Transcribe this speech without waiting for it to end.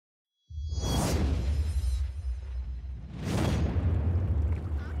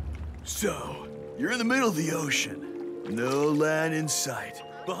So, you're in the middle of the ocean. No land in sight.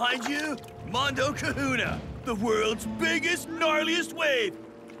 Behind you, Mondo Kahuna, the world's biggest, gnarliest wave.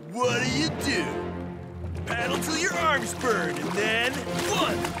 What do? Paddle till your arms burn, and then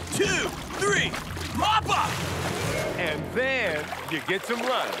 1, 2, 3, hop up! And then you get some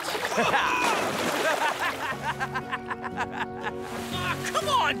lunch. Come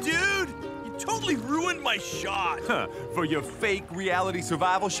on, dude! You totally ruined my shot. For your fake reality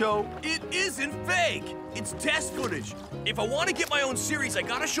survival show? It isn't fake. It's test footage. If I want to get my own series, I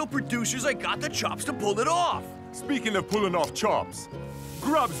gotta show producers I got the chops to pull it off. Speaking of pulling off chops,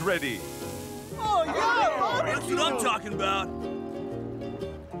 grub's ready. Oh, yeah! That's what I'm talking about.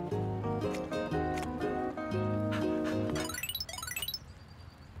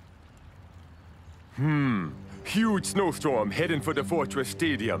 Huge snowstorm heading for the Fortress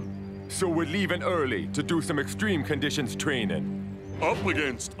Stadium. So we're leaving early to do some extreme conditions training. Up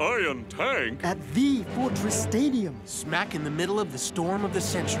against Iron Tank? At the Fortress Stadium. Smack in the middle of the storm of the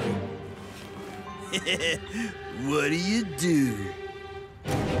century. What do?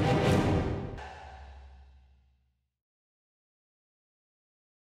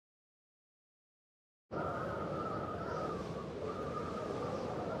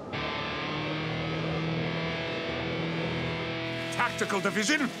 Tactical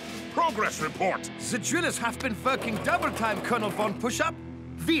Division, progress report. The drillers have been working double time, Colonel von Pushup.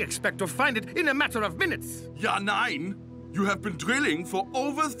 We expect to find it in a matter of minutes. Ja, nein. You have been drilling for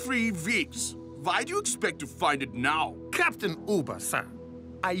over 3 weeks. Why do you expect to find it now? Captain Uber, sir.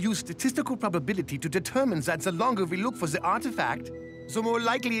 I use statistical probability to determine that the longer we look for the artifact, the more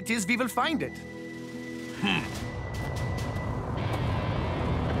likely it is we will find it.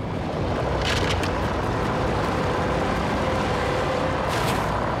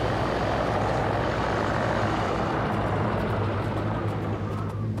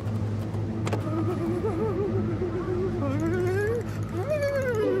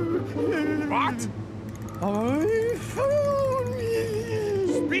 What? I found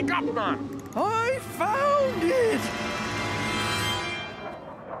it! Speak up, man. I found it!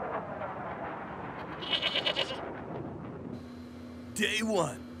 Day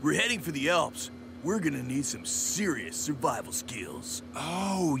 1. We're heading for the Alps. We're gonna need some serious survival skills.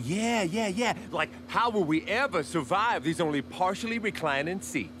 Oh, yeah. Like, how will we ever survive these only partially reclining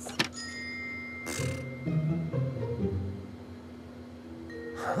seats?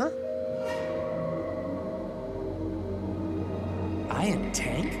 Huh? Iron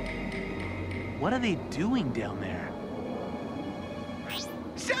Tank? What are they doing down there?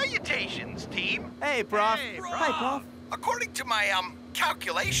 Salutations, team. Hey, Prof. Hi, Prof. According to my,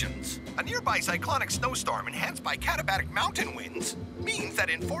 calculations, a nearby cyclonic snowstorm enhanced by katabatic mountain winds means that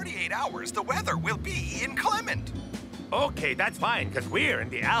in 48 hours the weather will be inclement. Okay, that's fine, because we're in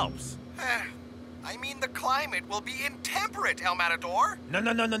the Alps. I mean the climate will be intemperate, El Matador.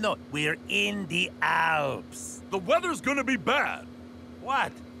 No. We're in the Alps. The weather's gonna be bad.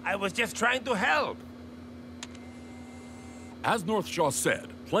 What? I was just trying to help. As Northshaw said,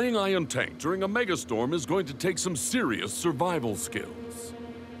 playing Iron Tank during a megastorm is going to take some serious survival skills.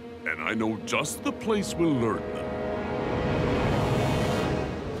 And I know just the place we'll learn them.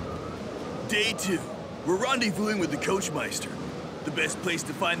 Day 2. We're rendezvousing with the Coachmeister. The best place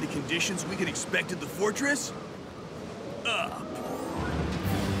to find the conditions we can expect at the fortress? Up.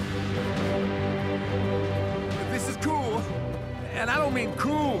 This is cool. And I don't mean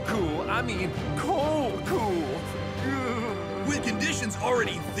cool, I mean cold, cool. With conditions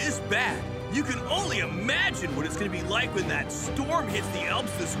already this bad, you can only imagine what it's gonna be like when that storm hits the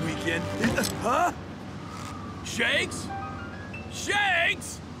Alps this weekend. Huh? Shanks?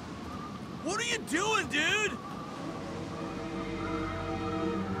 Shanks! What are you doing, dude?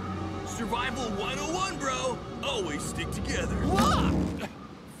 Survival 101, bro. Always stick together.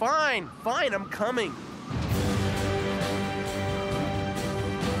 Fine, I'm coming.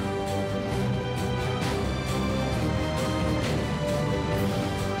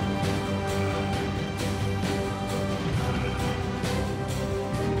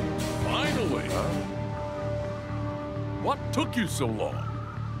 Finally! What took you so long?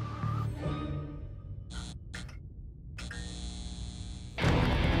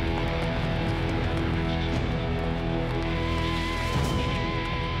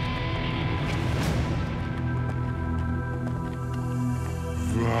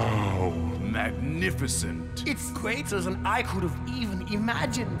 Wow, magnificent. It's greater than I could have even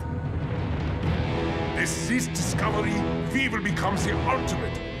imagined. With this discovery, we will become the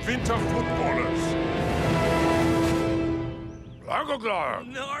ultimate winter footballers.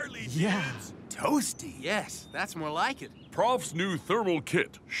 Gnarly, Yeah. dudes. Toasty, yes, that's more like it. Prof's new thermal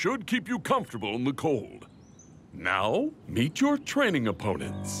kit should keep you comfortable in the cold. Now, meet your training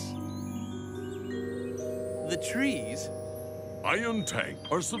opponents. The trees? Iron Tank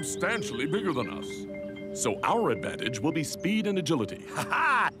are substantially bigger than us, so our advantage will be speed and agility.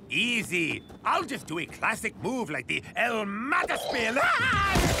 Ha! Easy. I'll just do a classic move like the El Mataspin.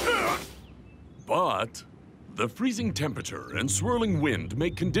 But the freezing temperature and swirling wind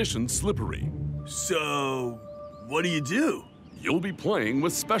make conditions slippery. So, what do? You'll be playing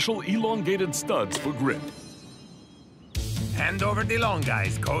with special elongated studs for grip. Hand over the long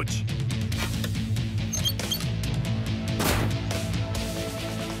guys, coach.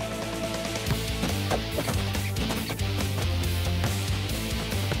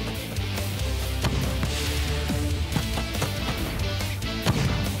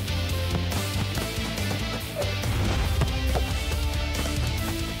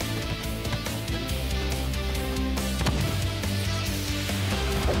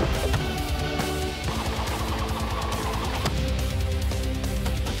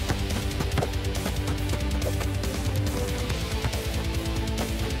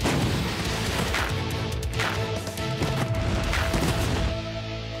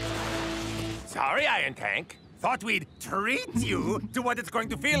 Sorry, Iron Tank. Thought we'd treat you to what it's going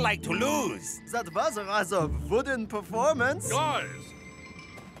to feel like to lose. That was a rather wooden performance. Guys!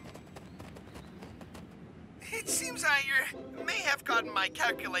 It seems I may have gotten my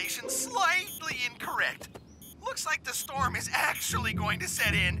calculations slightly incorrect. Looks like the storm is actually going to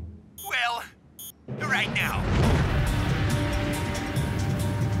set in, well, right now.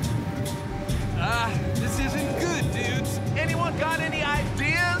 This isn't good, dudes. Anyone got any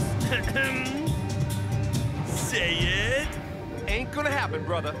ideas? Say it. Ain't gonna happen,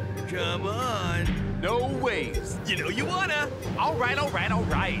 brother. Come on. No ways. You know you wanna. All right.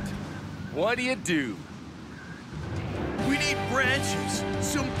 What do you do? We need branches,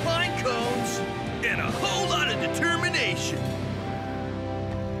 some pine cones, and a whole lot of determination.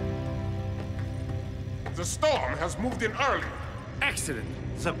 The storm has moved in early. Excellent.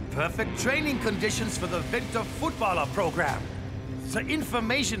 The perfect training conditions for the winter footballer program. The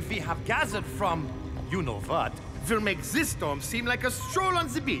information we have gathered from, you know what, will make this storm seem like a stroll on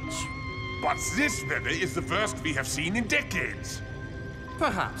the beach. But this weather is the worst we have seen in decades.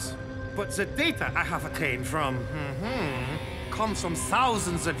 Perhaps. But the data I have obtained from, comes from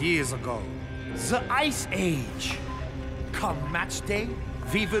thousands of years ago. The Ice Age. Come match day,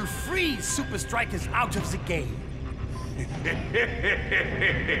 we will free Supa Strikas out of the game.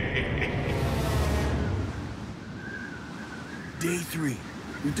 Day 3.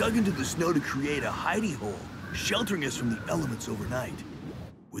 We dug into the snow to create a hidey hole, sheltering us from the elements overnight.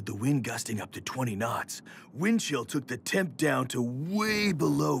 With the wind gusting up to 20 knots, wind chill took the temp down to way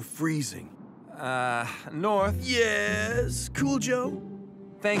below freezing. North, Yes, cool, Joe?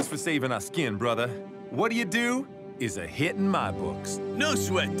 thanks for saving our skin, brother. What do you do is a hit in my books. No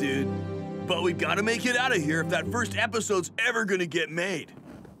sweat, dude. But we gotta make it out of here if that first episode's ever gonna get made.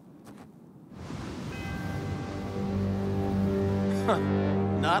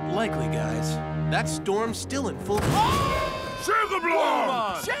 Not likely, guys. That storm's still in full... Sugar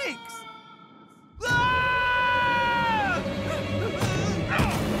Bloom! Shakes!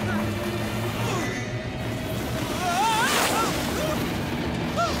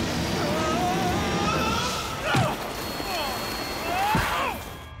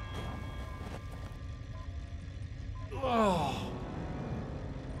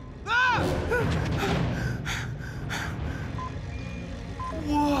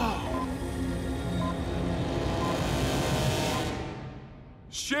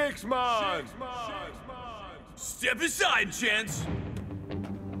 Shakes, man! Step aside, Chance.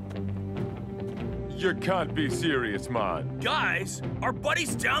 You can't be serious, man. Guys, our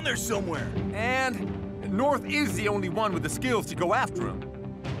buddy's down there somewhere. And North is the only one with the skills to go after him.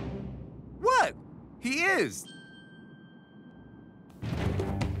 What? He is.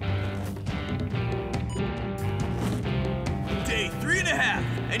 Day 3.5,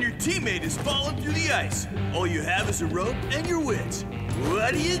 and your teammate is falling through the ice. All you have is a rope and your wits.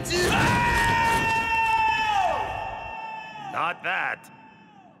 What do you do? Not that.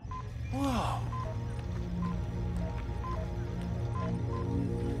 Whoa.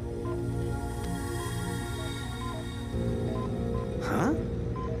 Huh?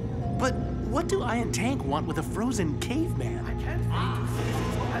 But what do Iron Tank want with a frozen caveman? I can't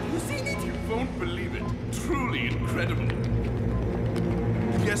Have you seen it? You won't believe it. Truly incredible.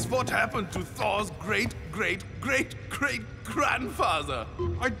 Guess what happened to Thor's great-great-great-great-grandfather?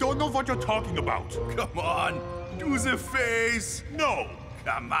 I don't know what you're talking about. Come on, do the face. No,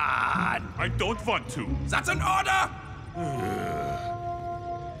 Come on! I don't want to. That's an order!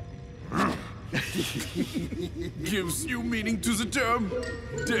 Gives new meaning to the term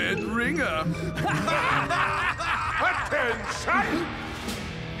dead ringer. Attention!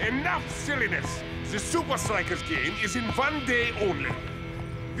 Enough silliness! The Supa Strikas game is in 1 day only.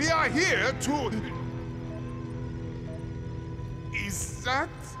 We are here to... Is that...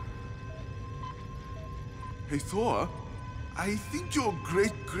 Hey, Thor, I think your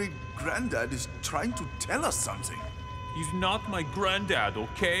great-great-granddad is trying to tell us something. He's not my granddad,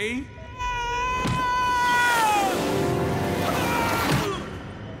 okay?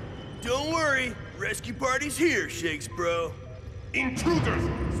 Don't worry, rescue party's here, Shakes bro. Intruders!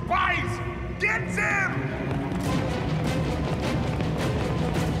 Spies! Get them!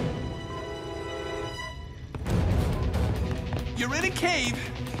 You're in a cave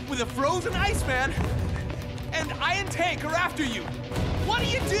with a frozen Iceman, and Iron Tank are after you. What do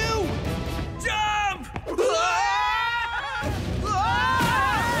you do? Jump!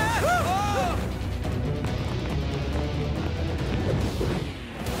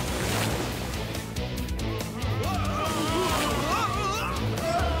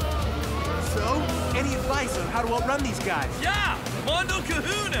 So, any advice on how to outrun these guys? Yeah! Mondo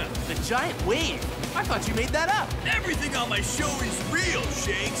Kahuna! The giant wave? I thought you made that up. Everything on my show is real,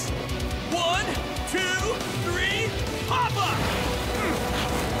 Shakes. 1, 2, 3, hoppa!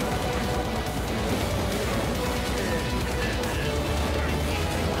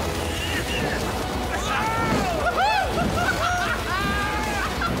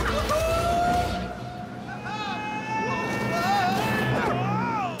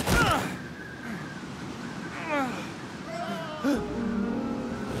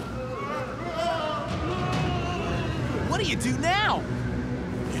 What do you do now?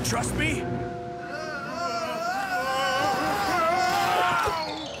 You trust me?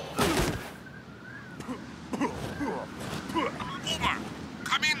 Uber!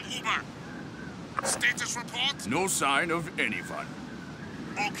 Come in, Uber! Status report? No sign of anyone.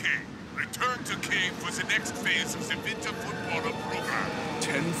 Okay. Return to cave for the next phase of the winter footballer program.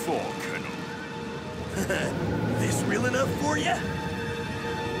 10-4, Colonel. This real enough for you?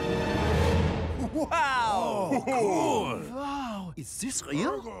 Wow! Cool! Wow, is this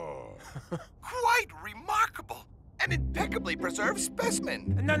real? Quite remarkable. An impeccably preserved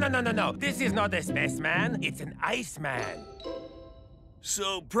specimen. No. This is not a spaceman. It's an Iceman.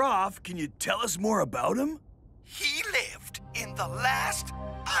 So, Prof, can you tell us more about him? He lived in the last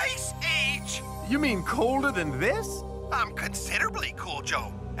Ice Age. You mean colder than this? Considerably cool,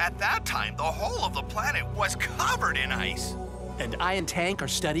 Joe. At that time, the whole of the planet was covered in ice. And I and Tank are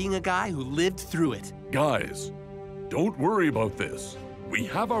studying a guy who lived through it. Guys, don't worry about this. We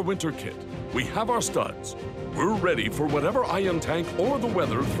have our winter kit. We have our studs. We're ready for whatever Iron Tank or the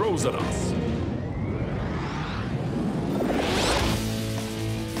weather throws at us.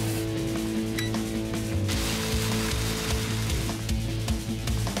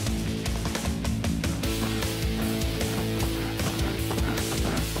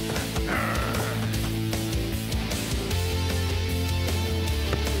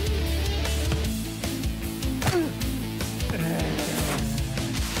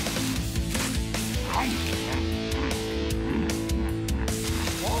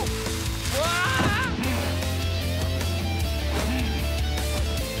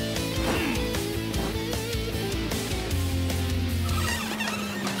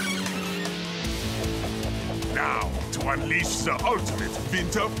 Now, to unleash the ultimate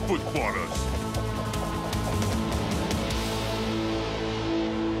winter footballers.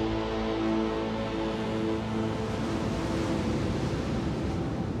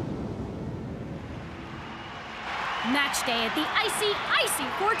 Match day at the icy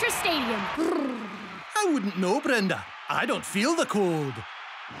Fortress Stadium. I wouldn't know, Brenda. I don't feel the cold.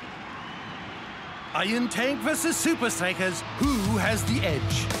 Iron Tank versus Supa Strikas. Who has the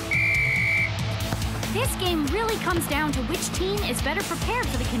edge? This game really comes down to which team is better prepared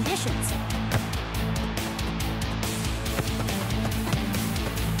for the conditions.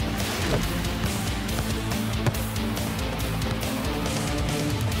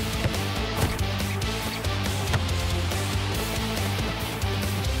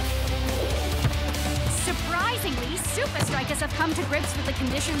 Surprisingly, Supa Strikas have come to grips with the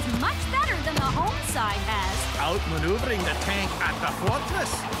conditions much better than the home side has. Outmaneuvering the tank at the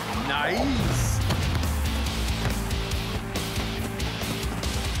fortress. Nice.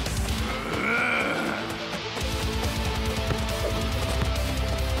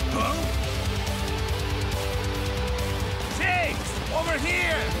 Over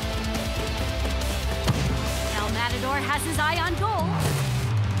here! El Matador has his eye on goal.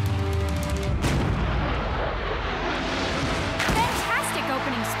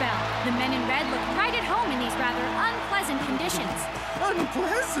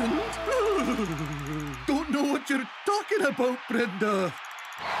 Unpleasant? Don't know what you're talking about, Brenda.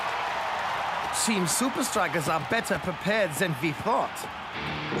 Seems Supa Strikas are better prepared than we thought.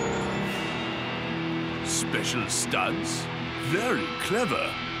 Special studs? Very clever.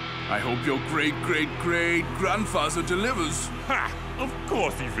 I hope your great-great-great-grandfather delivers. Ha! Of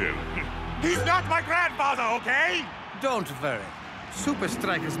course he will. He's not my grandfather, okay? Don't worry. Supa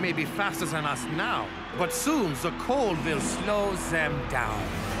Strikas may be faster than us now, but soon the cold will slow them down.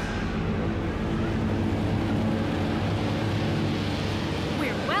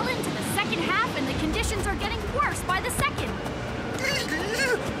 We're well into the second half, and the conditions are getting worse by the second.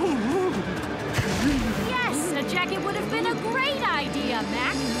 Yes, a jacket would have been a great idea,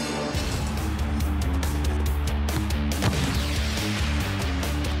 Mac.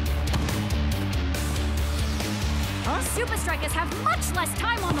 Supa Strikas have much less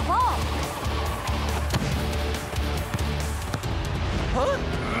time on the ball.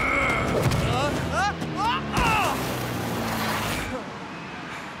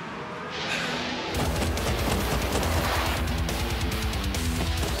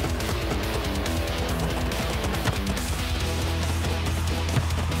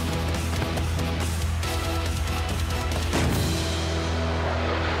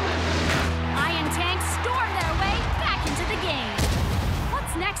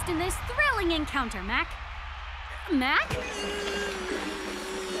 In this thrilling encounter, Mac. Mac?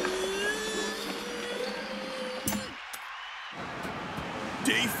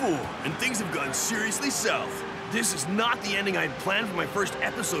 Day 4, and things have gone seriously south. This is not the ending I had planned for my first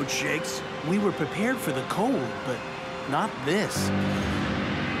episode, Shakes. We were prepared for the cold, but not this.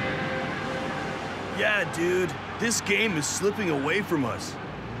 Yeah, dude. This game is slipping away from us.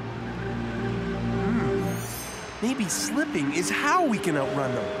 Maybe slipping is how we can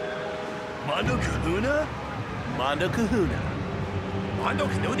outrun them. Mondo Kahuna? Mondo Kahuna. Mondo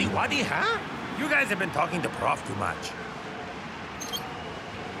Kanoody Waddy, huh? You guys have been talking to Prof too much.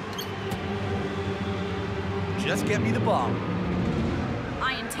 Just get me the ball.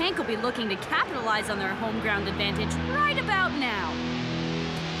 Iron Tank will be looking to capitalize on their home ground advantage right about now.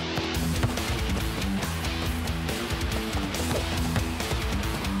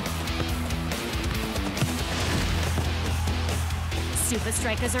 Supa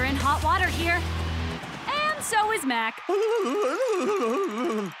Strikas are in hot water here. And so is Mac.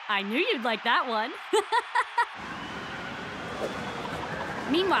 I knew you'd like that one.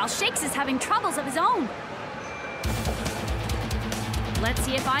 Meanwhile, Shakes is having troubles of his own. Let's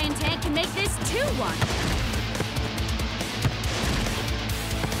see if Iron Tank can make this 2-1.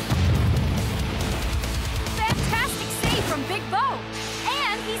 Fantastic save from Big Bo.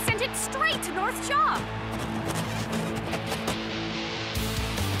 And he sent it straight to North Shaw.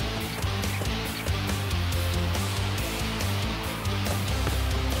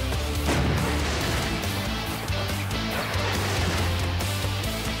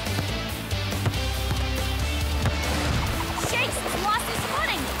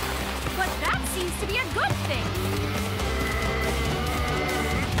 To be a good thing.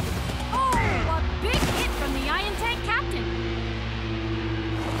 Oh, a big hit from the Iron Tank captain.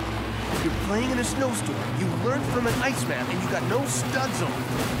 You're playing in a snowstorm. You learned from an Iceman and you got no studs on.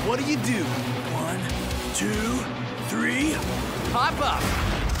 What do you do? 1, 2, 3. Pop up.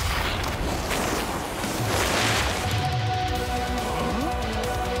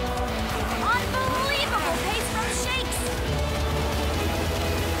 Unbelievable pace from Shakes.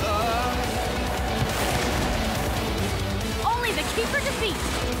 The keeper defeat.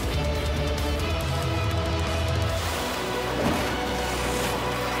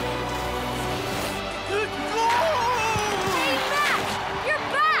 Hey, Mac! You're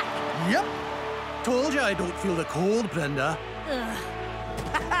back! Yep. Told you I don't feel the cold, Brenda. Nice!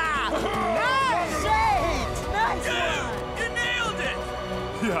 You nailed it!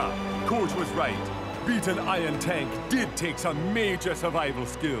 Yeah, Coach was right. Beating Iron Tank did take some major survival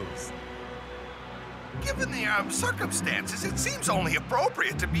skills. Given the circumstances, it seems only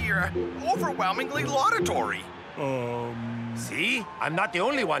appropriate to be overwhelmingly laudatory. See? I'm not the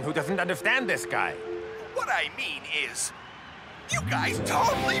only one who doesn't understand this guy. What I mean is, you guys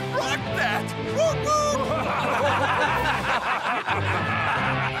totally rocked that!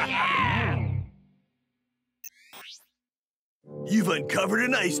 You've uncovered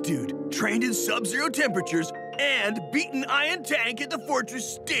an ice dude, trained in sub-zero temperatures, and beaten Iron Tank at the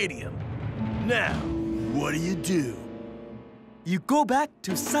Fortress Stadium. Now, what do? You go back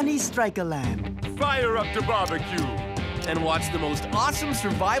to sunny Striker Land. Fire up the barbecue. And watch the most awesome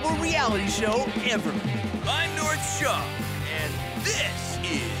survival reality show ever. I'm North Shaw, and this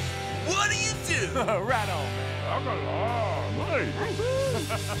is What Do You Do? Right on, man.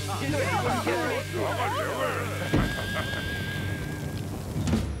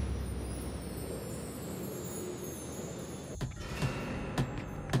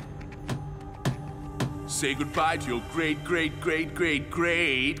 Say goodbye to your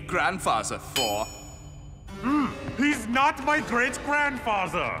great-great-great-great-great-grandfather, Thor. He's not my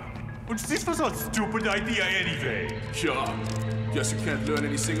great-grandfather. And this was a stupid idea anyway. Yeah. Guess you can't learn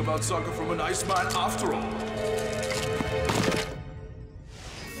anything about soccer from an Iceman after all.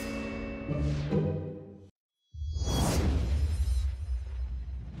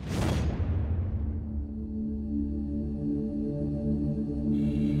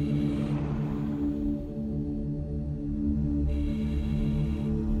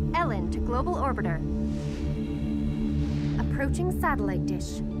 Ellen to Global Orbiter. Approaching satellite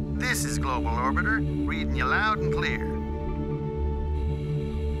dish. This is Global Orbiter, reading you loud and clear.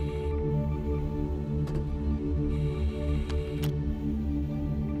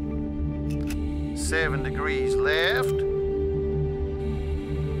 "7 degrees left.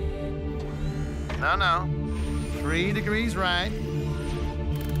 No. 3 degrees right.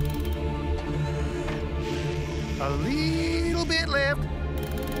 A little bit left.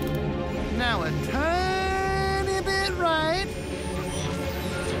 Now a tiny bit right.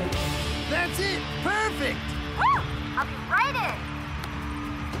 That's it. Perfect. Woo! I'll be right in.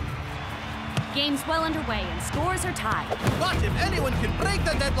 Game's well underway and scores are tied. But if anyone can break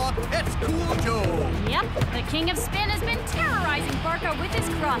the deadlock, it's Cool Joe. Yep, the king of spin has been terrorizing Barca with his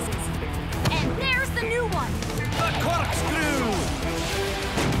crosses. And there's the new one. The corkscrew.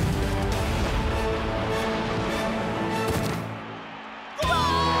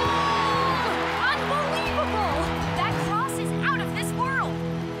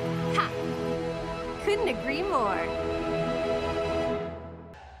 Couldn't agree more.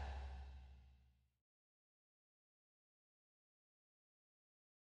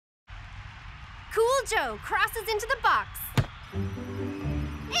 Cool Joe crosses into the box.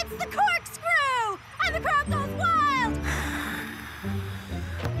 It's the corkscrew! And the crowd goes wild!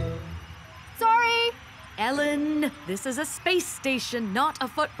 Sorry. Ellen, this is a space station, not a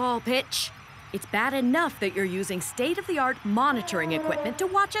football pitch. It's bad enough that you're using state-of-the-art monitoring equipment to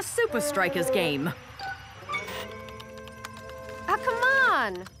watch a Supa Strikas game. Oh, come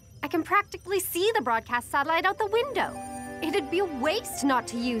on. I can practically see the broadcast satellite out the window. It'd be a waste not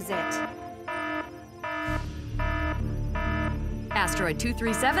to use it. Asteroid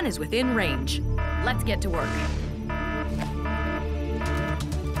 237 is within range. Let's get to work.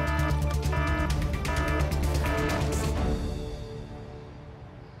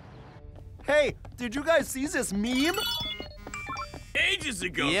 Hey, did you guys see this meme? Ages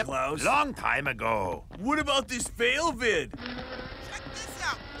ago, Klaus. Long time ago. What about this fail vid?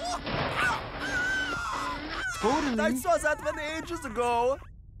 Totally. I saw that one ages ago.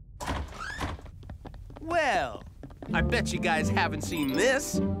 Well, I bet you guys haven't seen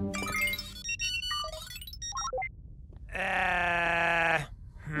this.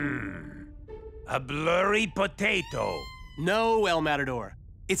 A blurry potato. No, El Matador.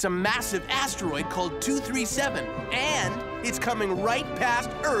 It's a massive asteroid called 237, and it's coming right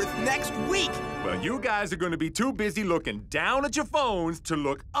past Earth next week. Well, you guys are going to be too busy looking down at your phones to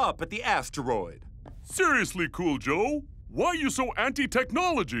look up at the asteroid. Seriously, Cool Joe? Why are you so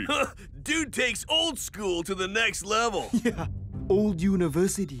anti-technology? Dude takes old school to the next level. Yeah, old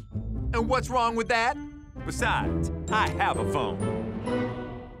university. And what's wrong with that? Besides, I have a phone.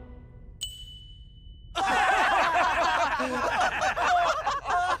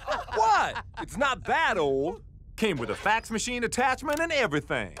 What? It's not that old. Came with a fax machine attachment and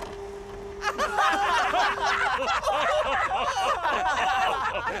everything.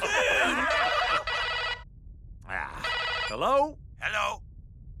 Hello? Hello.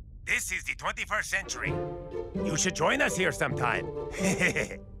 This is the 21st century. You should join us here sometime.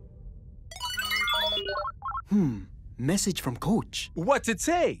 Message from Coach. What's it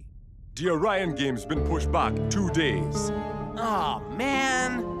say? The Orion game's been pushed back 2 days. Aw,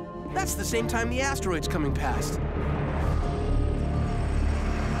 man. That's the same time the asteroid's coming past.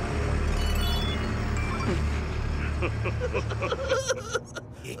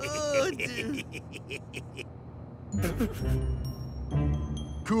 Oh, dude.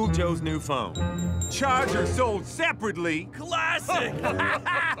 Cool Joe's new phone. Charger sold separately. Classic!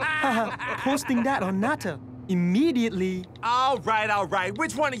 Posting that on Natta immediately. All right.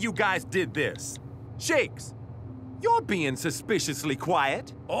 Which one of you guys did this? Shakes, you're being suspiciously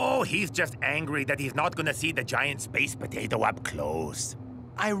quiet. Oh, he's just angry that he's not gonna see the giant space potato up close.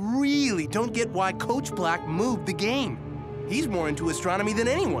 I really don't get why Coach Black moved the game. He's more into astronomy than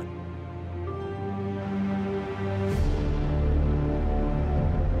anyone.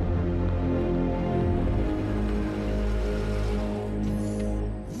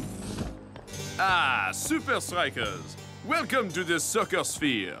 Ah, Supa Strikas. Welcome to the soccer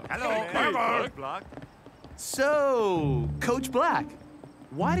sphere. Hello, Block. So, Coach Black,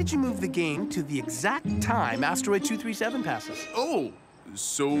 why did you move the game to the exact time Asteroid 237 passes? Oh,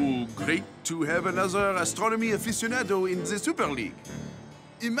 so great to have another astronomy aficionado in the Super League.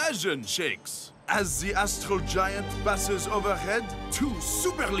 Imagine, Shakes, as the astral giant passes overhead, two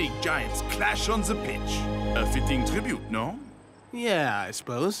Super League giants clash on the pitch. A fitting tribute, no? Yeah, I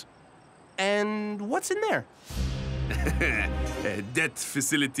suppose. And what's in there? That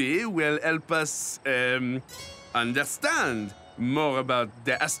facility will help us, understand more about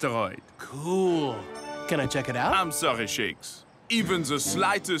the asteroid. Cool. Can I check it out? I'm sorry, Shakes. Even the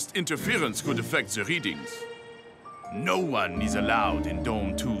slightest interference could affect the readings. No one is allowed in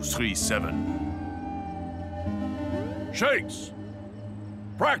Dome 237. Shakes!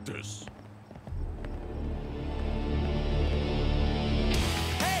 Practice!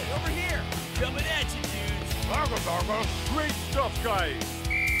 Hey, over here! Coming at you, dudes. Great stuff, guys.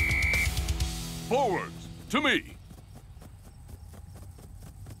 Forwards, to me.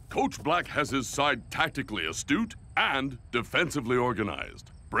 Coach Black has his side tactically astute and defensively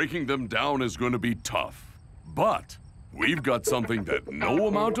organized. Breaking them down is going to be tough. But we've got something that no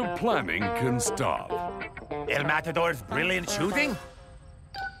amount of planning can stop. El Matador's brilliant shooting?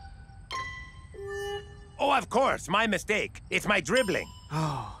 Oh, of course, my mistake. It's my dribbling.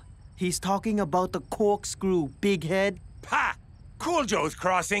 Oh, he's talking about the corkscrew, big head. Ha! Cool Joe's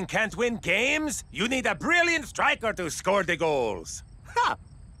crossing can't win games. You need a brilliant striker to score the goals. Ha!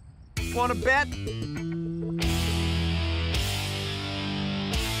 Wanna bet?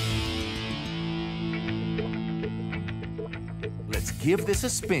 Let's give this a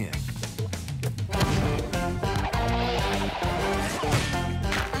spin.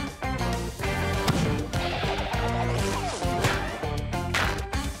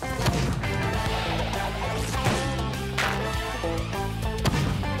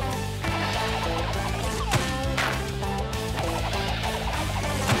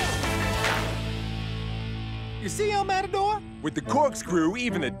 You see, El Matador? With the corkscrew,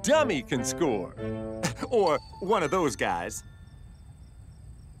 even a dummy can score. Or one of those guys.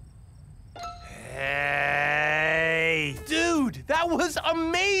 Hey! Dude, that was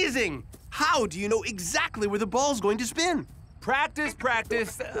amazing! How do you know exactly where the ball's going to spin? Practice,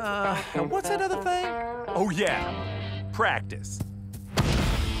 practice. What's that other thing? Oh, yeah. Practice.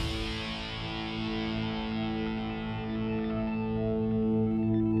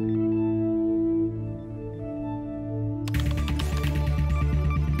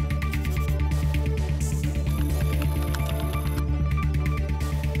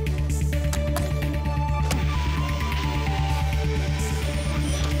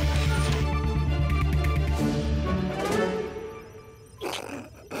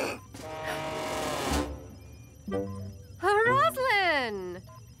 Roslyn!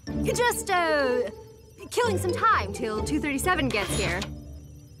 You're just, killing some time till 237 gets here.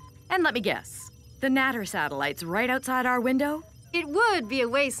 And let me guess, the Natter satellite's right outside our window? It would be a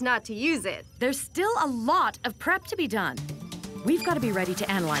waste not to use it. There's still a lot of prep to be done. We've got to be ready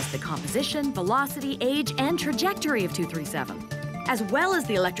to analyze the composition, velocity, age, and trajectory of 237, as well as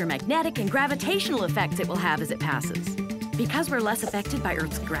the electromagnetic and gravitational effects it will have as it passes. Because we're less affected by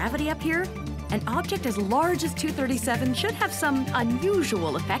Earth's gravity up here, an object as large as 237 should have some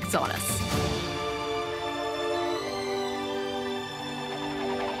unusual effects on us.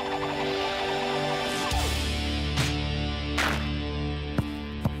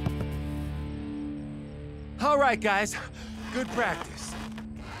 All right, guys. Good practice.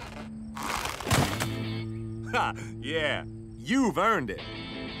 Ha! Yeah, you've earned it.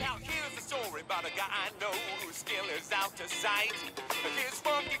 Now here's the story about a guy I know whose skill is out of sight. His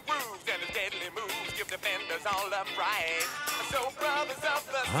funky grooves and his deadly moves give defenders all the fright. So brothers of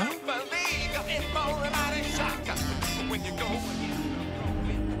the Super League are in for a mighty shock. When you go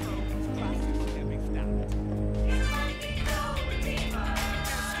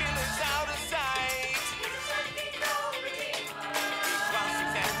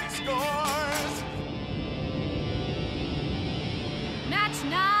Match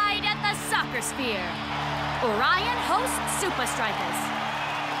night at the Soccer Sphere. Orion hosts Supa Strikas.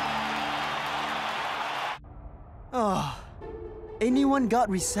 Oh, anyone got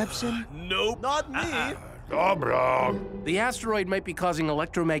reception? Nope. Not me. The asteroid might be causing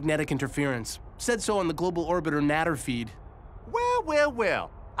electromagnetic interference. Said so on the global orbiter Natter feed.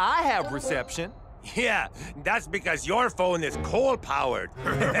 Well. I have reception. Yeah, that's because your phone is coal-powered.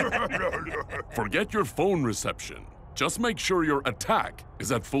 Forget your phone reception. Just make sure your attack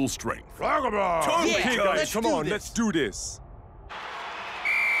is at full strength. Okay, guys, come on, let's do this.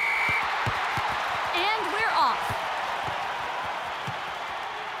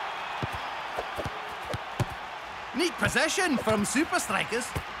 possession from Supa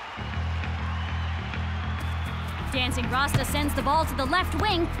Strikas. Dancing Rasta sends the ball to the left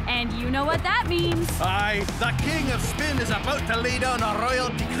wing, and you know what that means. Aye, the King of Spin is about to lay down a royal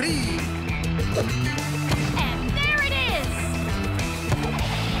decree. And there it is!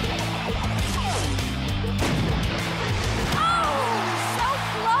 Oh, so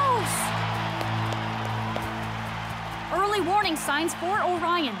close! Early warning signs for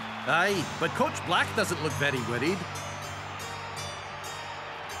Orion. Aye, but Coach Black doesn't look very worried.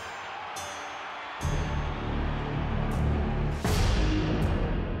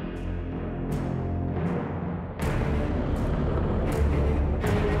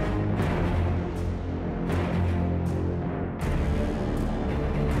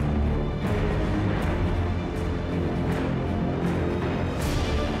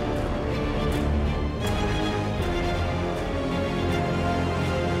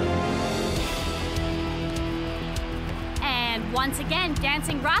 Once again,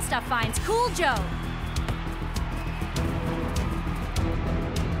 Dancing Rasta finds Cool Joe.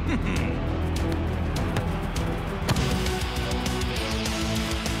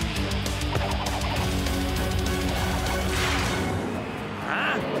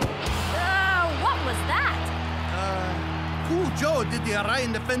 What was that? Cool Joe did the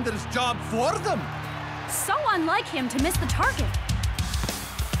Orion defender's job for them. So unlike him to miss the target.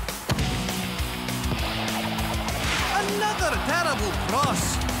 Another terrible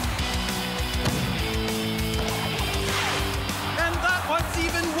cross. And that one's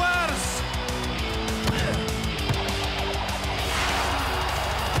even worse.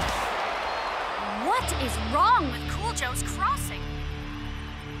 What is wrong with Cool Joe's crossing?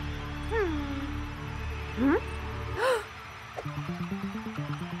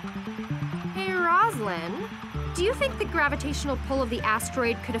 Hey, Roslyn, do you think the gravitational pull of the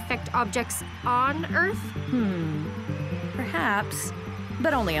asteroid could affect objects on Earth? Perhaps,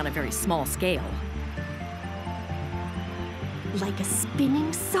 but only on a very small scale. Like a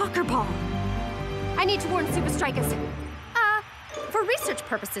spinning soccer ball. I need to warn Supa Strikas. For research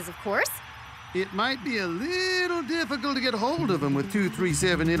purposes, of course. It might be a little difficult to get hold of him with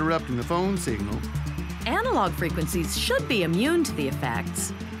 237 interrupting the phone signal. Analog frequencies should be immune to the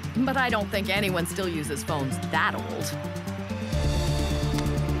effects, but I don't think anyone still uses phones that old.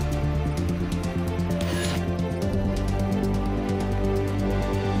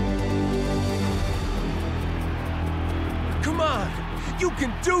 Come on! You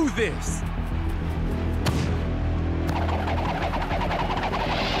can do this!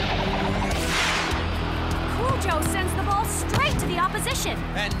 Cool Joe sends the ball straight to the opposition.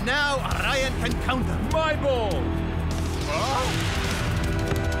 And now Orion can counter. My ball!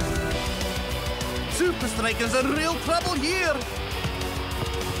 Supa Strikas in real trouble here.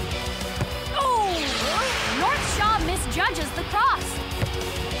 Oh! North Shaw misjudges the cross.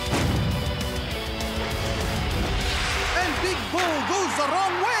 And Big Bull goes the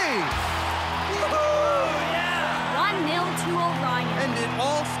wrong way. Woohoo! Yeah! 1-0 to Orion. And it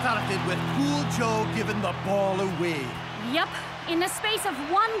all started with Cool Joe giving the ball away. Yep. In the space of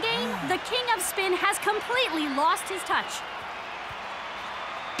one game, the King of Spin has completely lost his touch.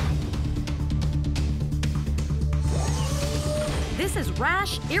 This is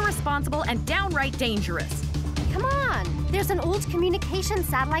rash, irresponsible, and downright dangerous. Come on, there's an old communication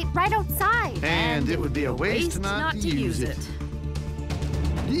satellite right outside. And it would be a waste not to use it.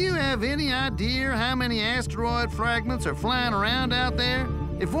 Do you have any idea how many asteroid fragments are flying around out there?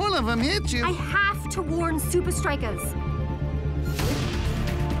 If one of them hits you... I have to warn Supa Strikas.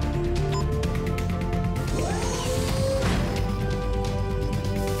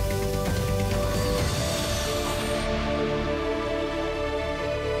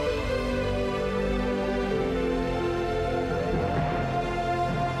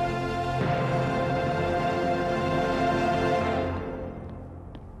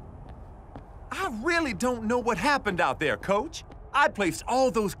 I really don't know what happened out there, Coach. I placed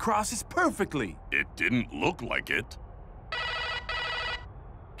all those crosses perfectly. It didn't look like it.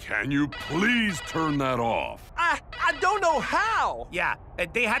 Can you please turn that off? I don't know how. Yeah,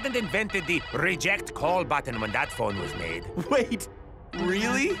 they hadn't invented the reject call button when that phone was made. Wait,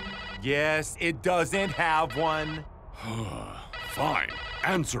 really? Yes, it doesn't have one. Fine,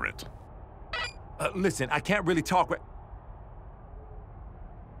 answer it. Listen, I can't really talk right...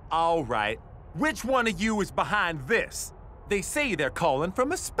 All right. Which one of you is behind this? They say they're calling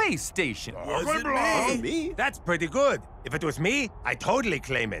from a space station. Was it Me? That's pretty good. If it was me, I'd totally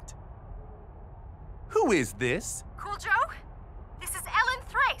claim it. Who is this? Cool Joe? This is Ellen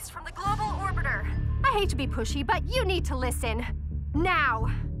Thrice from the Global Orbiter. I hate to be pushy, but you need to listen. Now.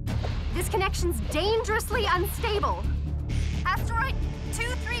 This connection's dangerously unstable.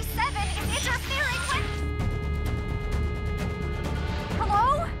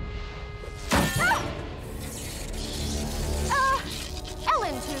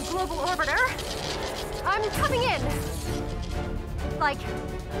 like,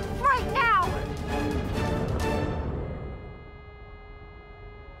 right now!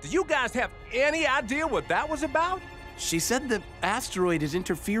 Do you guys have any idea what that was about? She said the asteroid is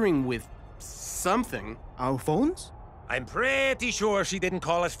interfering with something. Our phones? I'm pretty sure she didn't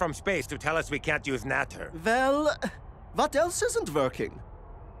call us from space to tell us we can't use Natter. Well, what else isn't working?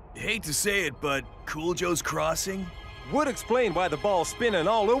 Hate to say it, but Cool Joe's crossing? Would explain why the ball's spinning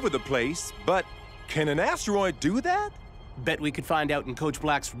all over the place, but can an asteroid do that? Bet we could find out in Coach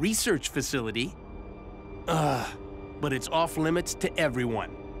Black's research facility. But it's off limits to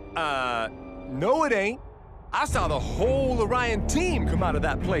everyone. No it ain't. I saw the whole Orion team come out of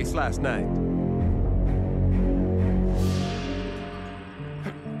that place last night.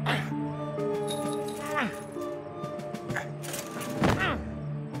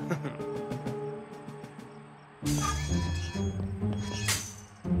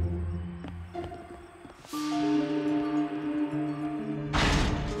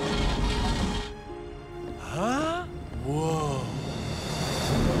 Huh? Whoa.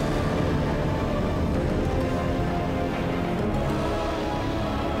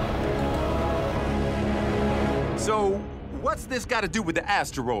 So, what's this got to do with the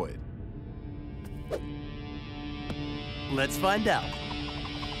asteroid? Let's find out.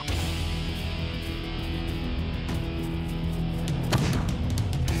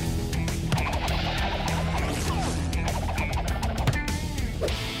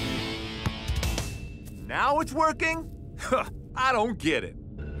 Now it's working? I don't get it.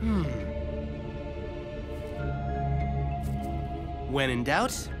 When in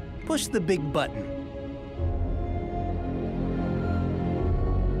doubt, push the big button.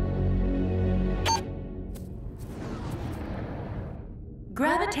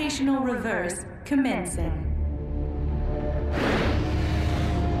 Gravitational reverse commencing.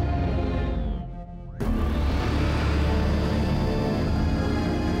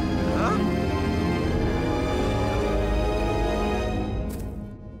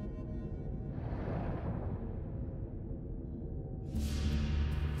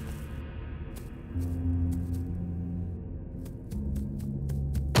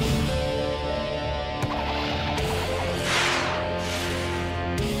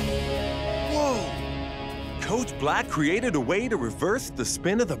 Coach Black created a way to reverse the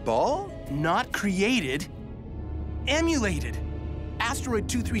spin of the ball? Not created, emulated. Asteroid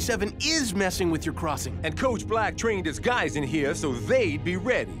 237 is messing with your crossing. And Coach Black trained his guys in here so they'd be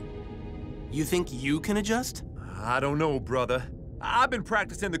ready. You think you can adjust? I don't know, brother. I've been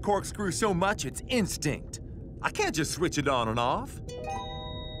practicing the corkscrew so much, it's instinct. I can't just switch it on and off.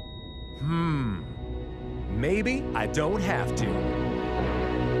 Maybe I don't have to.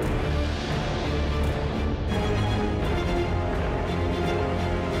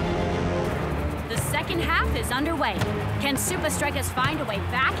 Second half is underway. Can Supa Strikas find a way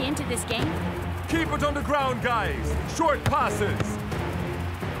back into this game? Keep it on the ground, guys. Short passes.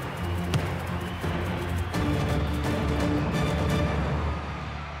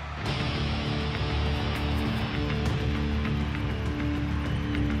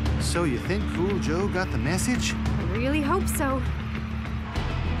 So you think Cool Joe got the message? I really hope so.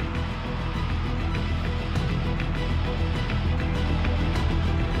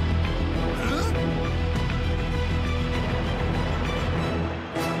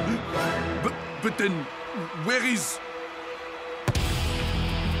 But then, where is...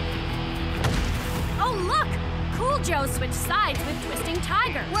 Oh, look! Cool Joe switched sides with Twisting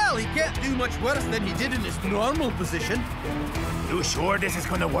Tiger. Well, he can't do much worse than he did in his normal position. You sure this is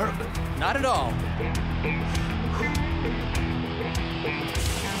gonna work? Not at all.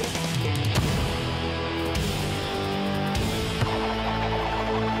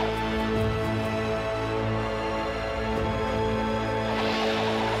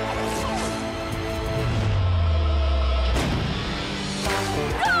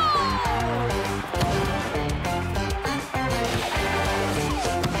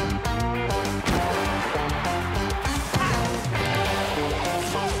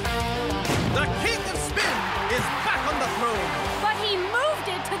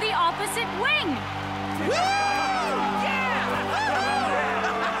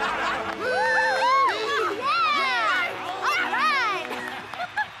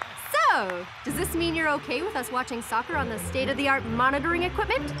 Does this mean you're okay with us watching soccer on the state-of-the-art monitoring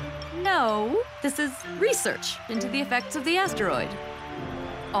equipment? No, this is research into the effects of the asteroid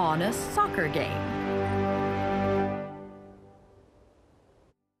on a soccer game.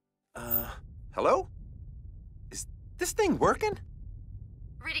 Hello? Is this thing working?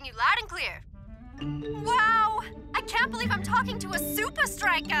 Reading you loud and clear. Wow! I can't believe I'm talking to a Supa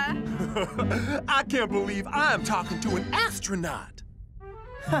Striker! I can't believe I'm talking to an astronaut.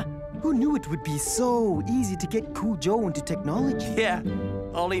 Huh. Who knew it would be so easy to get Cool Joe into technology? Yeah,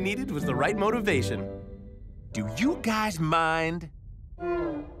 all he needed was the right motivation. Do you guys mind?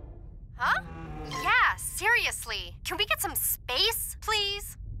 Huh? Yeah, seriously. Can we get some space,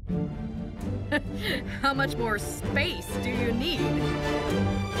 please? How much more space do you need?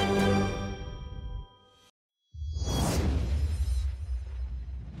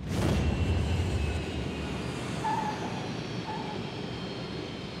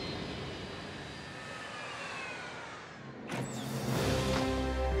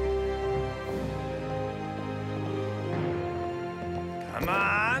 Come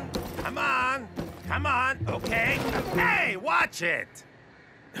on, come on, come on, okay. Hey, watch it!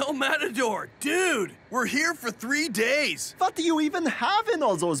 El Matador, dude! We're here for 3 days! What do you even have in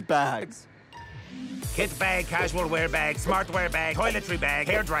all those bags? Kit bag, casual wear bag, smart wear bag, toiletry bag,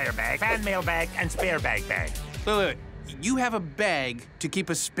 hairdryer bag, fan mail bag, and spare bag bag. Wait. You have a bag to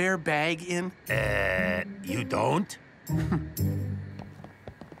keep a spare bag in? You don't?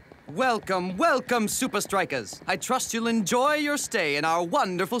 Welcome, welcome, Supa Strikas. I trust you'll enjoy your stay in our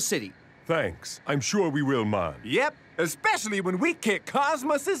wonderful city. Thanks. I'm sure we will, man. Yep, especially when we kick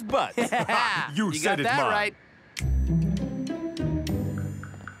Cosmos's butt. You said got it, that man. right.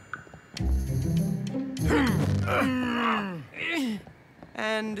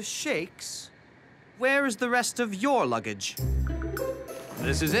 And Shakes, where is the rest of your luggage?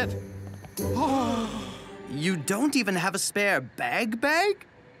 This is it. You don't even have a spare bag?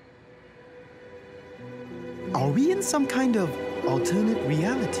 Are we in some kind of alternate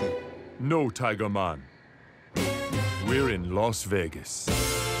reality? No, Tiger Man. We're in Las Vegas.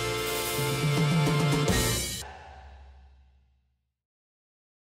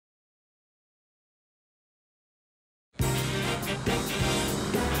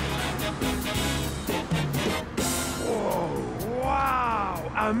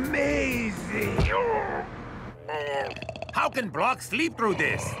 Wow, amazing! How can Block sleep through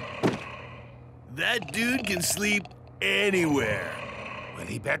this? That dude can sleep anywhere. Well,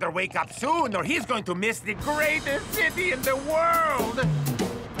 he better wake up soon, or he's going to miss the greatest city in the world!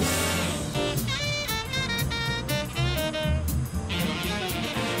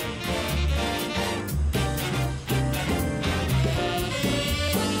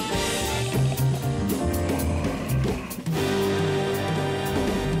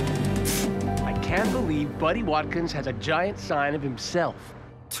 I can't believe Buddy Watkins has a giant sign of himself.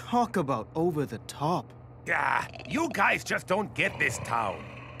 Talk about over the top. Yeah, you guys just don't get this town.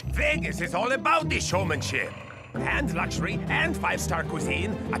 Vegas is all about the showmanship. And luxury and five-star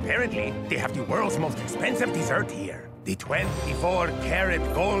cuisine. Apparently, they have the world's most expensive dessert here. The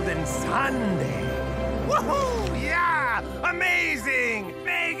 24-karat golden sundae. Woohoo! Yeah! Amazing!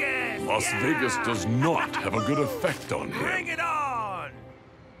 Vegas! Las Vegas does not have a good effect on him. Bring it on!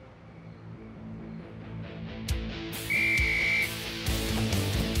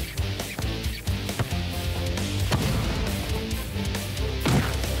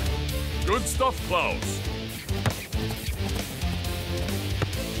 Good stuff, Klaus.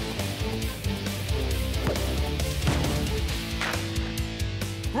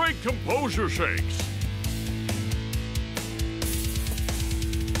 Great composure, Shakes.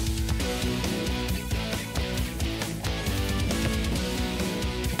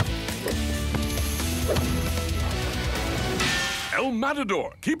 El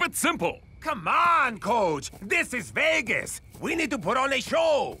Matador, keep it simple. Come on, Coach. This is Vegas. We need to put on a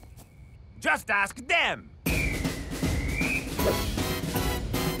show. Just ask them.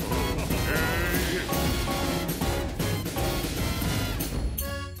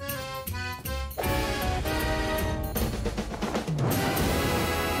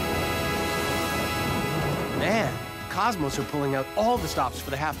 Man, Cosmos are pulling out all the stops for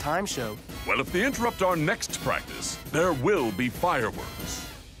the halftime show. Well, if they interrupt our next practice, there will be fireworks.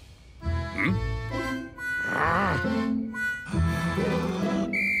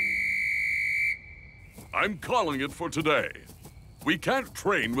 I'm calling it for today. We can't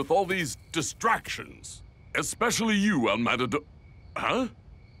train with all these distractions. Especially you, El Matador. Huh?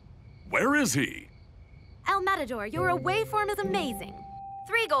 Where is he? El Matador, your away form is amazing.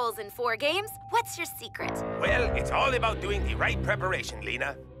 3 goals in 4 games. What's your secret? Well, it's all about doing the right preparation,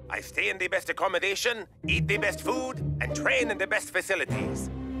 Lena. I stay in the best accommodation, eat the best food, and train in the best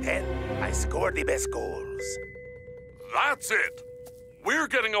facilities. Then I score the best goals. That's it. We're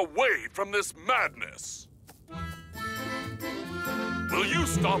getting away from this madness. Will you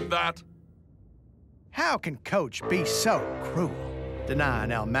stop that? How can Coach be so cruel,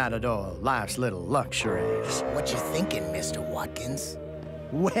 denying El Matador life's little luxuries? What you thinking, Mr. Watkins?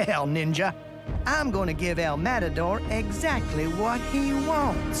 Well, Ninja, I'm gonna give El Matador exactly what he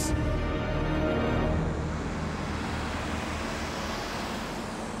wants.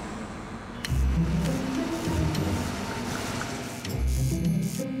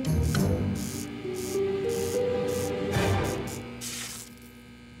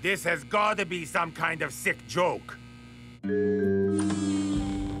 This has got to be some kind of sick joke.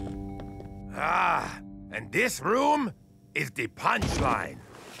 Ah, and this room is the punchline.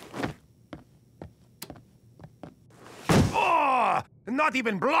 Oh! Not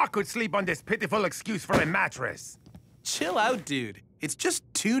even Block could sleep on this pitiful excuse for a mattress. Chill out, dude. It's just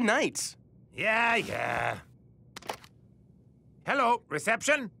 2 nights. Yeah. Hello,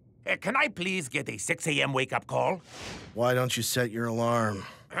 reception? Can I please get a 6 a.m. wake-up call? Why don't you set your alarm?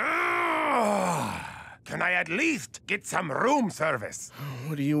 Can I at least get some room service?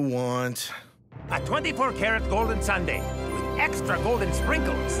 What do you want? A 24-karat golden sundae with extra golden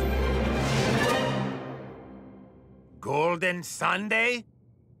sprinkles. Golden sundae?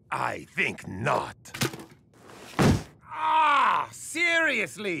 I think not. Ah,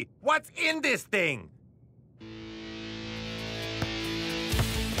 seriously? What's in this thing?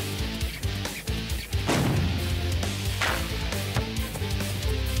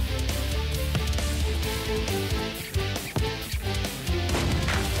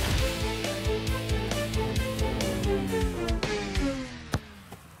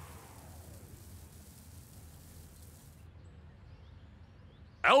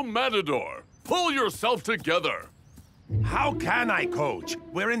 El Matador, pull yourself together. How can I, Coach?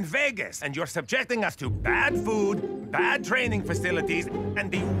 We're in Vegas, and you're subjecting us to bad food, bad training facilities, and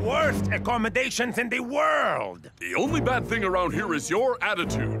the worst accommodations in the world. The only bad thing around here is your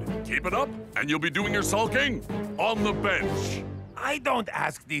attitude. Keep it up, and you'll be doing your sulking on the bench. I don't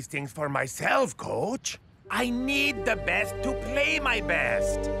ask these things for myself, Coach. I need the best to play my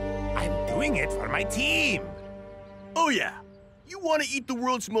best. I'm doing it for my team. Oh, yeah. You want to eat the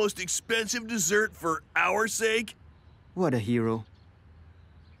world's most expensive dessert for our sake? What a hero.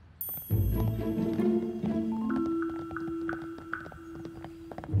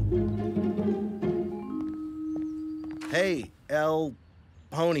 Hey, El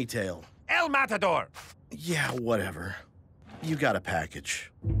Ponytail. El Matador! Yeah, whatever. You got a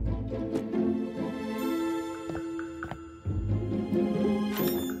package.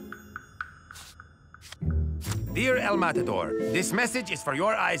 Dear El Matador, this message is for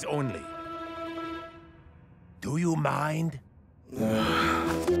your eyes only. Do you mind?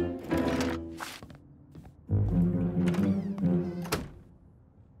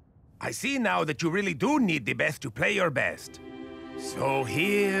 I see now that you really do need the best to play your best. So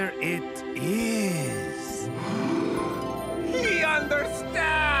here it is. He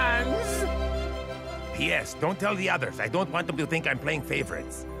understands! P.S. Don't tell the others. I don't want them to think I'm playing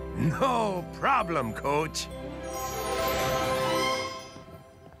favorites. No problem, Coach.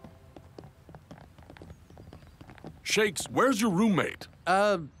 Shakes, where's your roommate?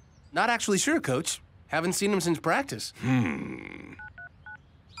 Not actually sure, Coach. Haven't seen him since practice.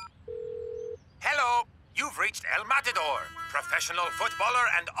 Hello, you've reached El Matador, professional footballer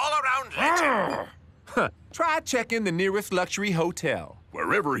and all-around legend. Try checking the nearest luxury hotel.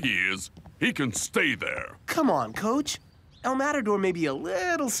 Wherever he is, he can stay there. Come on, Coach. El Matador may be a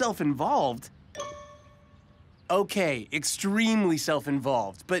little self-involved. Okay, extremely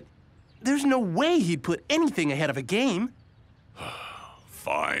self-involved, but there's no way he'd put anything ahead of a game.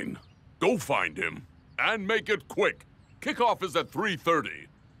 Fine. Go find him. And make it quick. Kickoff is at 3:30.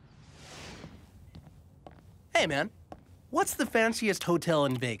 Hey, man. What's the fanciest hotel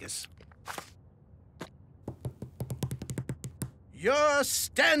in Vegas? You're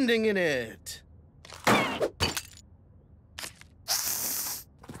standing in it.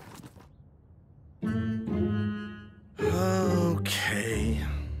 Okay.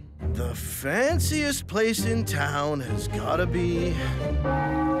 The fanciest place in town has gotta be...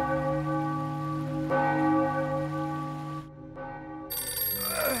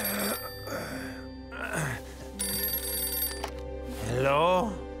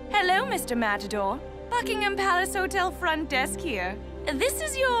 Hello? Hello, Mr. Matador. Buckingham Palace Hotel front desk here. This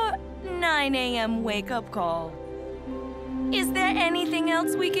is your 9 a.m. wake-up call. Is there anything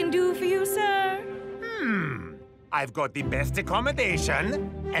else we can do for you, sir? I've got the best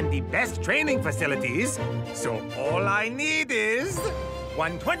accommodation and the best training facilities, so all I need is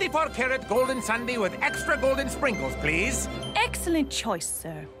one 24-karat golden sundae with extra golden sprinkles, please. Excellent choice,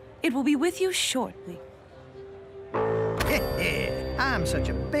 sir. It will be with you shortly. I'm such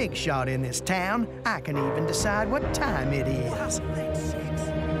a big shot in this town, I can even decide what time it is.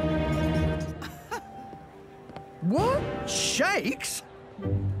 What? Shakes?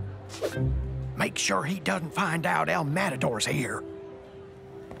 Make sure he doesn't find out El Matador's here.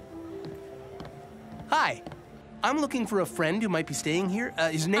 Hi. I'm looking for a friend who might be staying here.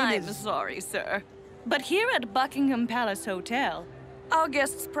 His name I'm is... sorry, sir. But here at Buckingham Palace Hotel, our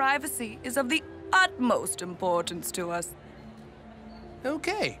guests' privacy is of the utmost importance to us.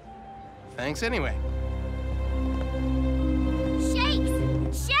 Okay. Thanks anyway.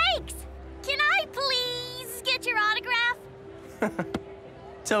 Shakes! Shakes! Can I please get your autograph?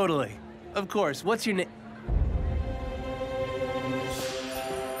 Totally. Of course. What's your name?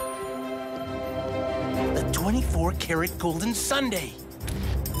 The 24-karat golden sundae.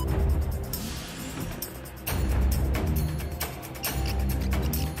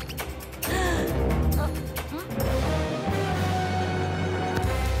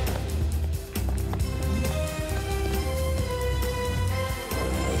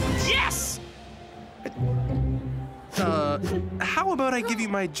 Yes! How about I give you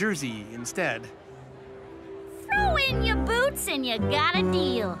my jersey instead? Throw in your boots and you got a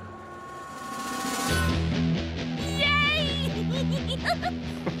deal. Yay!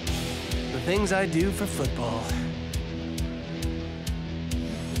 The things I do for football.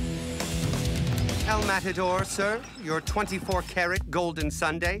 El Matador, sir. Your 24-karat golden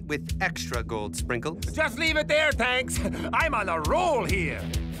sundae with extra gold sprinkles. Just leave it there, thanks. I'm on a roll here.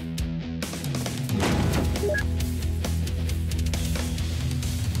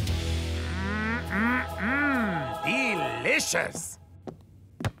 Delicious.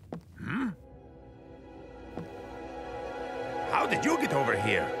 How did you get over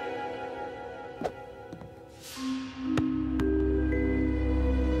here?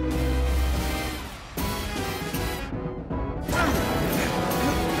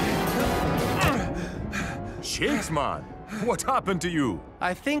 Shakesman, what happened to you?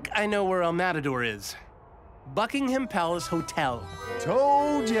 I think I know where El Matador is. Buckingham Palace Hotel.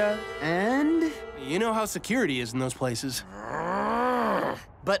 Told ya. And? You know how security is in those places.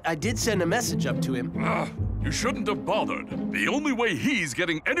 But I did send a message up to him. You shouldn't have bothered. The only way he's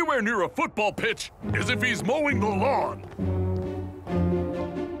getting anywhere near a football pitch is if he's mowing the lawn.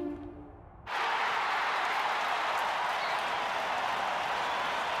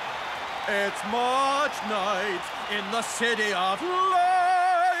 It's March night in the city of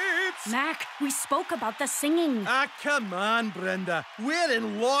lights. Mac, we spoke about the singing. Ah, come on, Brenda. We're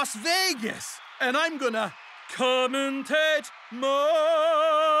in Las Vegas, and I'm gonna commentate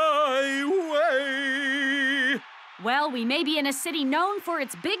my way. Well, we may be in a city known for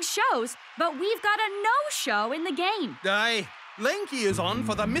its big shows, but we've got a no-show in the game. Aye, Lanky is on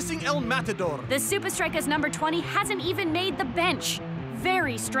for the missing El Matador. The Supa Strikas number 20 hasn't even made the bench.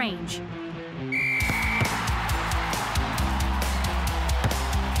 Very strange.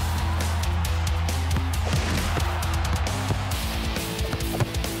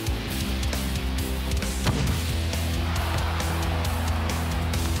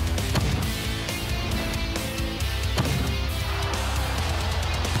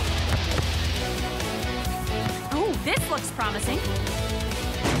 Oh, this looks promising.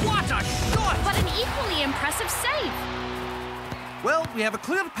 What a shot! But an equally impressive save. Well, we have a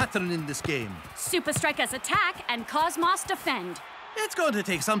clear pattern in this game. Supa Strikas attack and Cosmos defend. It's going to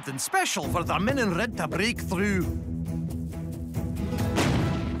take something special for the men in red to break through.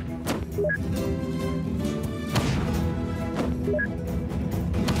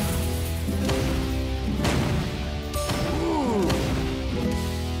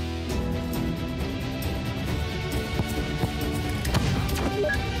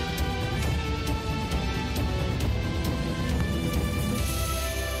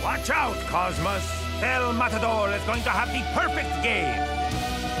 Watch out, Cosmos. El Matador is going to have the perfect game.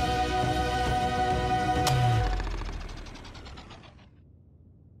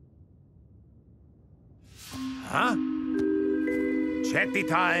 Huh? Check the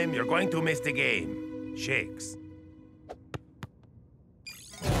time. You're going to miss the game. Shakes.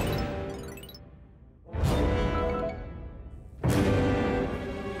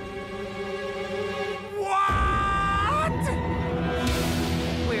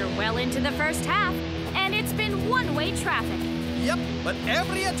 Into the first half, and it's been one-way traffic. Yep, but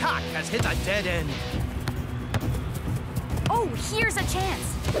every attack has hit a dead end. Oh, here's a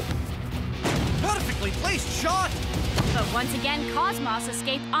chance. Perfectly placed shot. But once again, Cosmos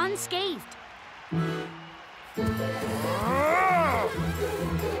escaped unscathed.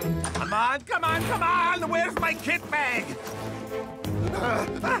 Come on, come on, come on! Where's my kit bag?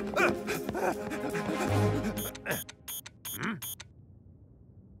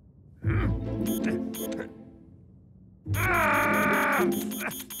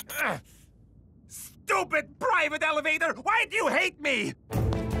 Stupid private elevator! Why do you hate me?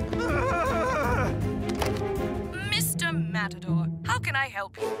 Matador. How can I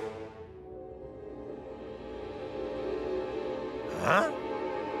help you? Huh?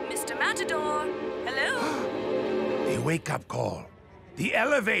 Mr. Matador, hello? The wake-up call. The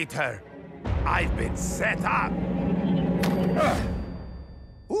elevator. I've been set up.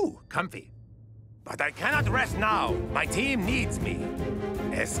 Ooh, comfy. But I cannot rest now. My team needs me.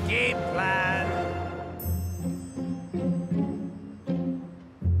 Escape plan.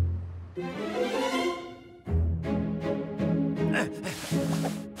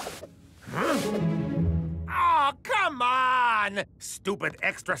 Oh, come on! Stupid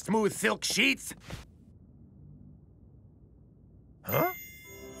extra smooth silk sheets. Huh?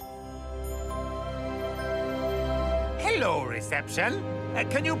 Hello, reception.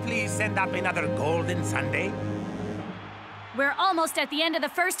 Can you please send up another golden sundae? We're almost at the end of the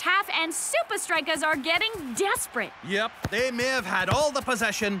first half, and Supa Strikas are getting desperate. Yep, they may have had all the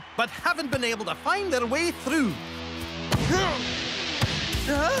possession, but haven't been able to find their way through.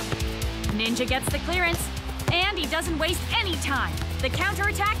 Ninja gets the clearance, and he doesn't waste any time. The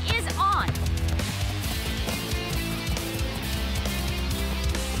counterattack is on.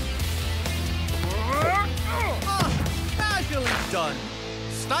 Casually done.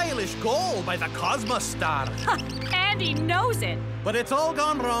 Stylish goal by the Cosmos Star. And he knows it. But it's all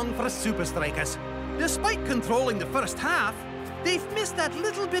gone wrong for Supa Strikas. Despite controlling the first half, they've missed that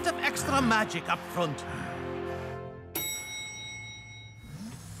little bit of extra magic up front.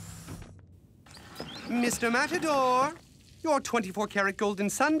 Mr. Matador, your 24-karat golden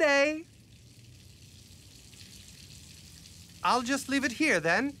sundae. I'll just leave it here,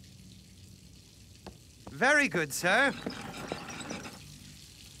 then. Very good, sir.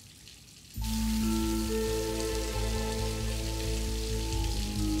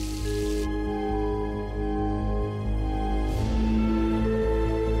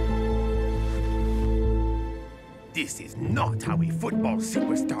 This is not how a football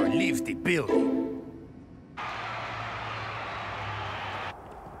superstar leaves the building.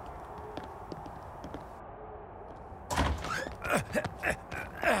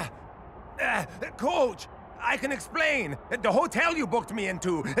 Coach, I can explain. The hotel you booked me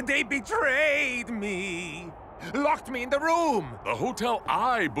into, they betrayed me. Locked me in the room. The hotel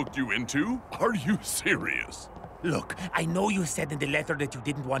I booked you into? Are you serious? Look, I know you said in the letter that you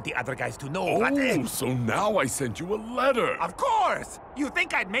didn't want the other guys to know, but... so now I sent you a letter. Of course! You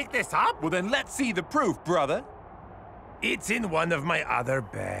think I'd make this up? Well, then let's see the proof, brother. It's in one of my other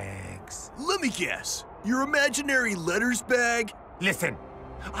bags. Let me guess. Your imaginary letters bag? Listen,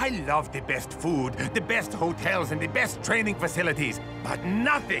 I love the best food, the best hotels, and the best training facilities, but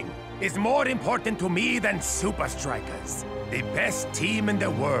nothing is more important to me than Supa Strikas, the best team in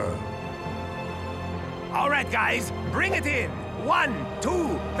the world. All right, guys, bring it in. 1,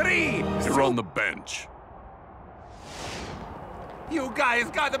 2, 3. You're on the bench. You guys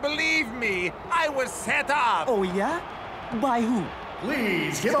gotta believe me. I was set up. Oh, yeah? By who?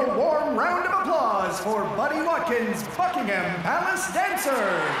 Please give a warm round of applause for Buddy Watkins' Buckingham Palace Dancers!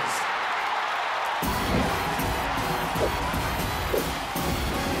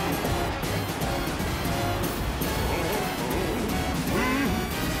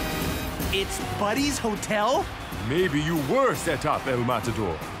 It's Buddy's hotel? Maybe you were set up, El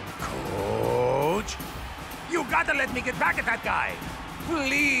Matador. Coach, you gotta let me get back at that guy.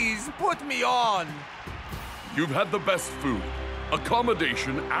 Please, put me on. You've had the best food,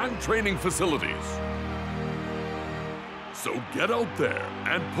 accommodation, and training facilities. So get out there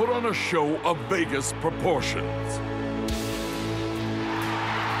and put on a show of Vegas proportions.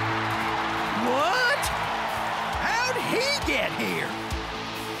 What? How'd he get here?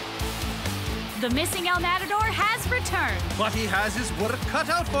 The missing El Matador has returned. But he has his work cut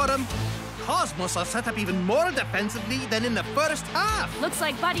out for him. Cosmos are set up even more defensively than in the first half. Looks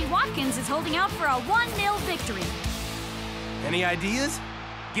like Buddy Watkins is holding out for a 1-0 victory. Any ideas?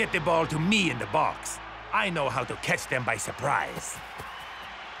 Get the ball to me in the box. I know how to catch them by surprise.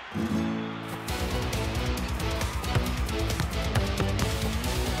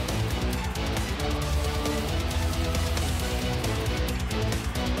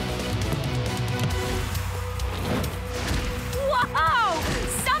 Whoa!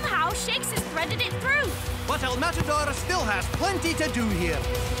 Somehow Shakes has threaded it through. But El Matador still has plenty to do here.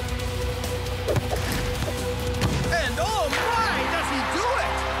 And oh my, does he do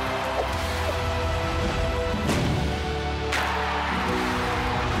it!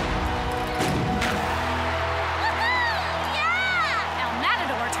 Yeah! El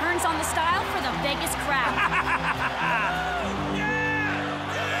Matador turns on the style for the Vegas crowd.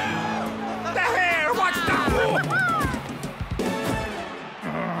 The hair, watch that!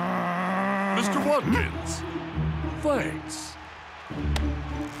 Mr. Watkins, Thanks.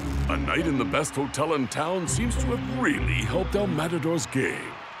 A night in the best hotel in town seems to have really helped El Matador's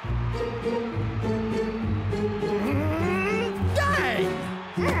game.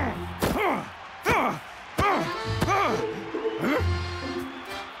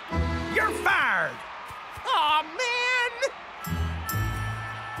 You're fired! Aw, man!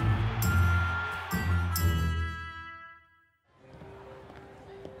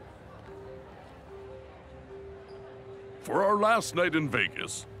 For our last night in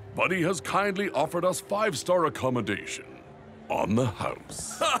Vegas, Buddy has kindly offered us 5-star accommodation on the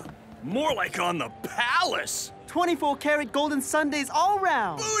house. Ha! More like on the palace! 24-karat golden Sundays all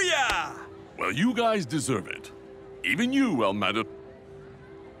round! Booyah! Well, you guys deserve it. Even you, El Matador.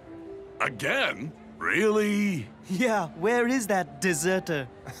 Again? Really? Yeah, where is that deserter?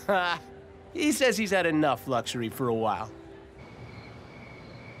 He says he's had enough luxury for a while.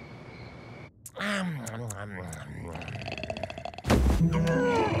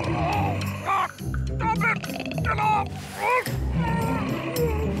 Stop it! Get off!